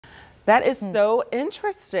That is so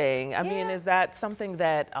interesting. I mean, is that something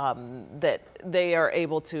that that they are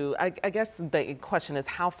able to, I guess the question is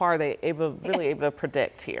how far are they really able to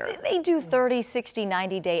predict here? They do 30, 60,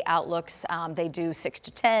 90-day outlooks. They do 6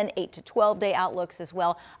 to 10, 8 to 12-day outlooks as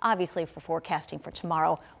well. Obviously, for forecasting for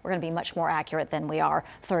tomorrow, we're going to be much more accurate than we are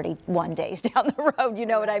 31 days down the road. You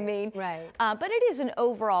know what I mean? Right. But it is an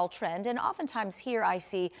overall trend. And oftentimes here I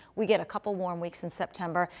see we get a couple warm weeks in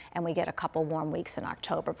September and we get a couple warm weeks in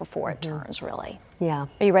October before it turns, really. Yeah.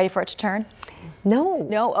 Are you ready for it to turn? No.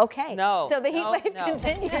 No? Okay. No. So the heat wave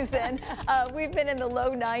continues then. We've been in the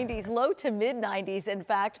low 90s, low to mid 90s, in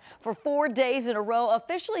fact, for 4 days in a row.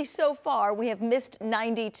 Officially so far, we have missed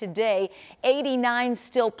 90 today. 89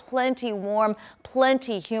 still plenty warm,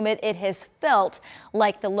 plenty humid. It has felt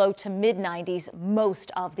like the low to mid 90s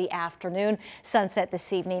most of the afternoon. Sunset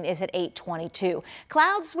this evening is at 8:22.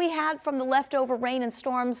 Clouds we had from the leftover rain and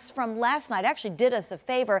storms from last night actually did us a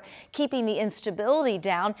favor, keeping the instability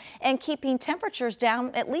down and keeping temperatures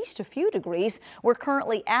down at least a few degrees. We're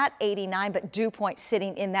currently at 89, but dew point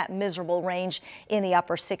sitting in that miserable range in the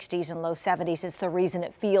upper 60s and low 70s. It's the reason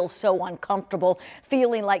it feels so uncomfortable,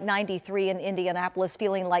 feeling like 93 in Indianapolis,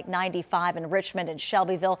 feeling like 95 in Richmond and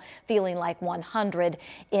Shelbyville, feeling like 100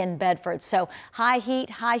 in Bedford. So high heat,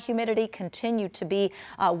 high humidity continue to be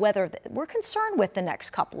weather that we're concerned with the next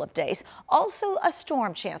couple of days. Also a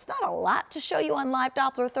storm chance. Not a lot to show you on live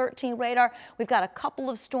Doppler 13 radar. We've got a couple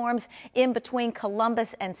of storms in between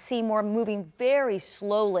Columbus and Seymour, moving very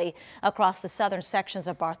slowly across the southern sections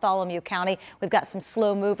of Bartholomew County. We've got some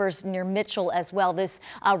slow movers near Mitchell as well. This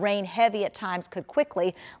rain, heavy at times, could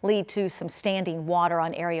quickly lead to some standing water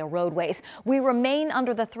on area roadways. We remain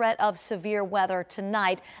under the threat of severe weather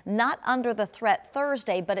tonight, not under the threat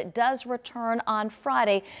Thursday, but it does return on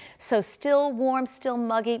Friday. So still warm, still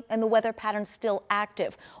muggy, and the weather pattern still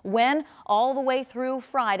active. When? All the way through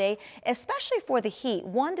Friday, especially for the heat,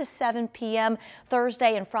 1 to 7 p.m.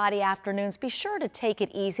 Thursday and Friday afternoons. Be sure to take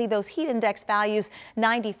it easy. Those heat index values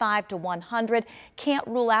 95 to 100. Can't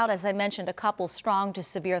rule out, as I mentioned, a couple strong to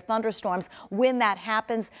severe thunderstorms. When that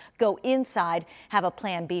happens, go inside. Have a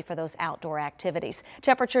plan B for those outdoor activities.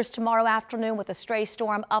 Temperatures tomorrow afternoon with a stray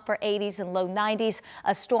storm, upper 80s and low 90s.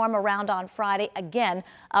 A storm around on Friday, again,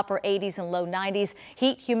 upper 80s and low 90s.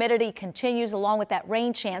 Heat, humidity continues along with that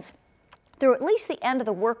rain chance through at least the end of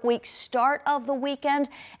the work week, start of the weekend,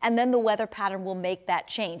 and then the weather pattern will make that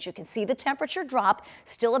change. You can see the temperature drop,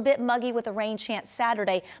 still a bit muggy with a rain chance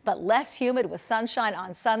Saturday, but less humid with sunshine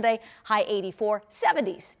on Sunday, high 84,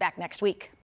 70s back next week.